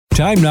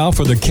Time now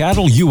for the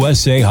Cattle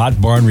USA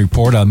Hot Barn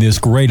Report on this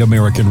great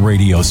American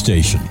radio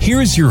station.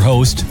 Here's your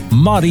host,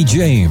 Monty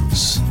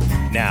James.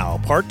 Now,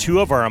 part two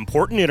of our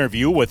important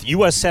interview with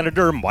U.S.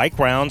 Senator Mike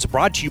Rounds,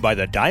 brought to you by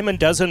the Diamond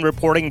Dozen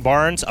Reporting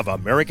Barns of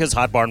America's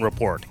Hot Barn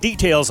Report.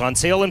 Details on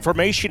sale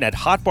information at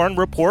Hot Barn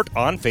Report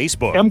on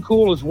Facebook.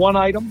 M-Cool is one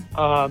item,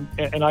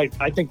 and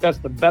I think that's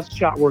the best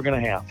shot we're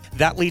going to have.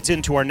 That leads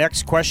into our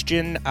next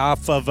question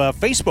off of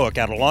Facebook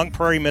out of Long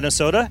Prairie,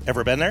 Minnesota.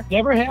 Ever been there?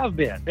 Never have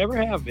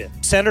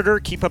been. Senator,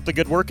 keep up the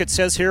good work. It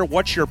says here,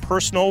 what's your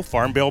personal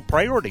Farm Bill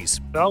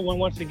priorities? Well,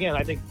 once again,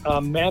 I think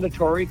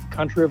mandatory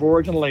country of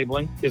origin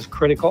labeling is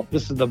critical.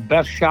 This is the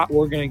best shot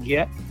we're going to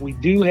get. We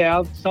do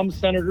have some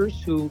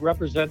senators who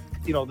represent,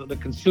 the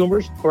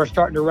consumers who are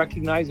starting to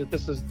recognize that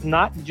this is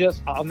not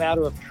just a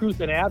matter of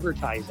truth in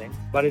advertising,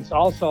 but it's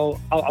also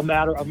a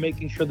matter of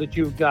making sure that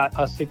you've got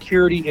a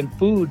security in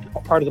food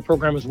part of the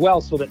program as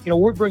well. So that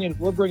we're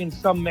bringing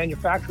some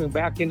manufacturing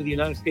back into the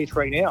United States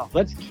right now.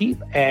 Let's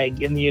keep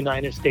ag in the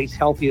United States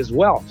healthy as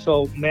well.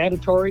 So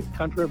mandatory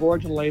country of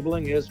origin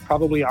labeling is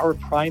probably our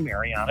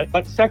primary on it,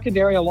 but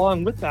secondary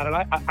along with that. And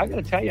I got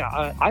to tell you,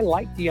 I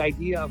like the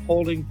idea of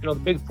holding the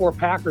big four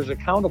packers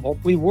accountable.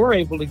 We were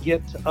able to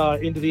get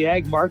into the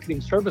ag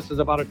marketing services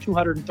about a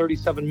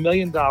 $237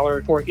 million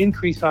for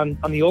increase on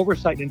the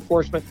oversight and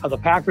enforcement of the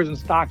Packers and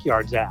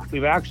Stockyards Act.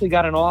 We've actually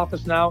got an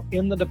office now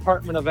in the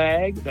Department of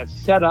Ag that's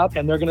set up,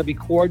 and they're going to be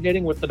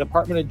coordinating with the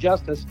Department of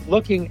Justice,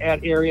 looking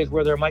at areas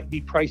where there might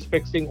be price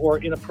fixing or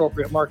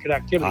inappropriate market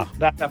activity.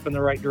 That's up in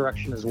the right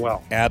direction as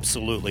well.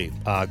 Absolutely.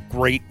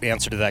 Great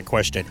answer to that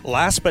question.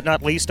 Last but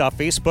not least, off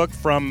Facebook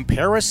from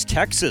Paris,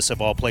 Texas,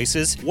 of all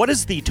places, what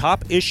is the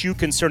top issue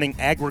concerning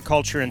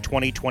agriculture in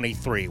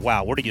 2023?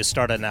 Wow, where do you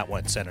start on that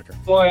one, Senator?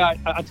 Boy,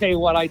 I'll tell you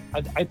what, I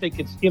think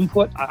it's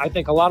input. I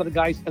think a lot of the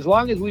guys, as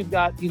long as we've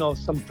got,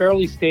 some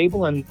fairly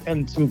stable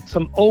and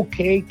some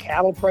okay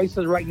cattle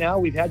prices right now,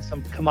 we've had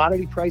some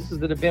commodity prices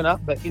that have been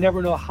up, but you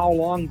never know how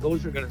long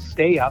those are going to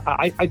stay up.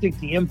 I think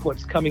the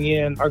inputs coming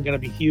in are going to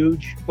be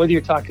huge, whether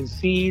you're talking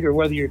seed or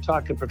whether you're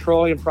talking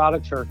petroleum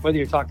products or whether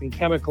you're talking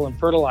chemical and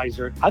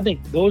fertilizer. I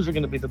think those are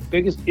going to be the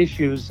biggest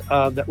issues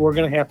that we're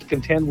going to have to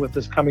contend with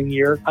this coming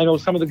year. I know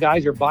some of the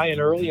guys are buying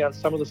early on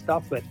some of the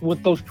stuff, but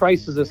with those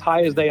prices as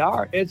high as they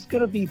are, it's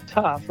going to be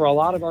tough for a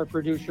lot of our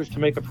producers to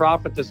make a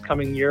profit this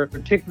coming year,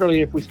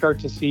 particularly if we start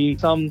to see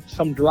some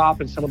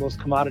drop in some of those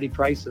commodity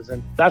prices.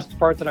 And that's the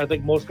part that I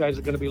think most guys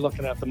are going to be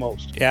looking at the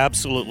most. Yeah,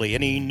 absolutely.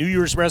 Any New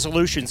Year's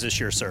resolutions this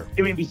year, sir?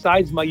 I mean,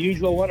 besides my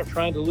usual one of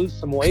trying to lose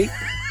some weight.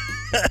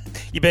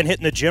 You been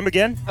hitting the gym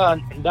again?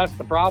 That's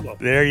the problem.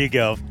 There you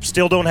go.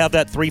 Still don't have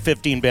that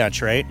 315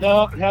 bench, right?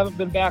 No, haven't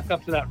been back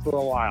up to that for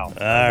a while.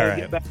 All right.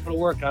 Get back to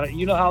work on it.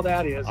 You know how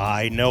that is.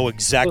 I know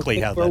exactly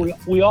how that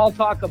is. We all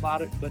talk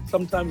about it, but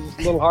sometimes it's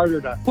a little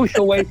harder to push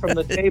away from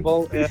the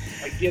table and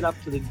get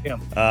up to the gym.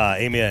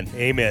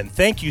 Amen.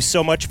 Thank you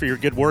so much for your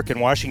good work in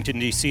Washington,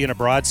 D.C. and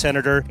abroad,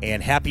 Senator,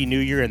 and Happy New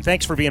Year, and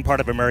thanks for being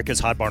part of America's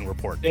Hot Barn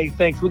Report. Hey,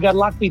 thanks. We got a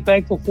lot to be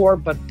thankful for,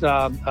 but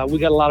we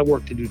got a lot of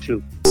work to do,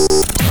 too.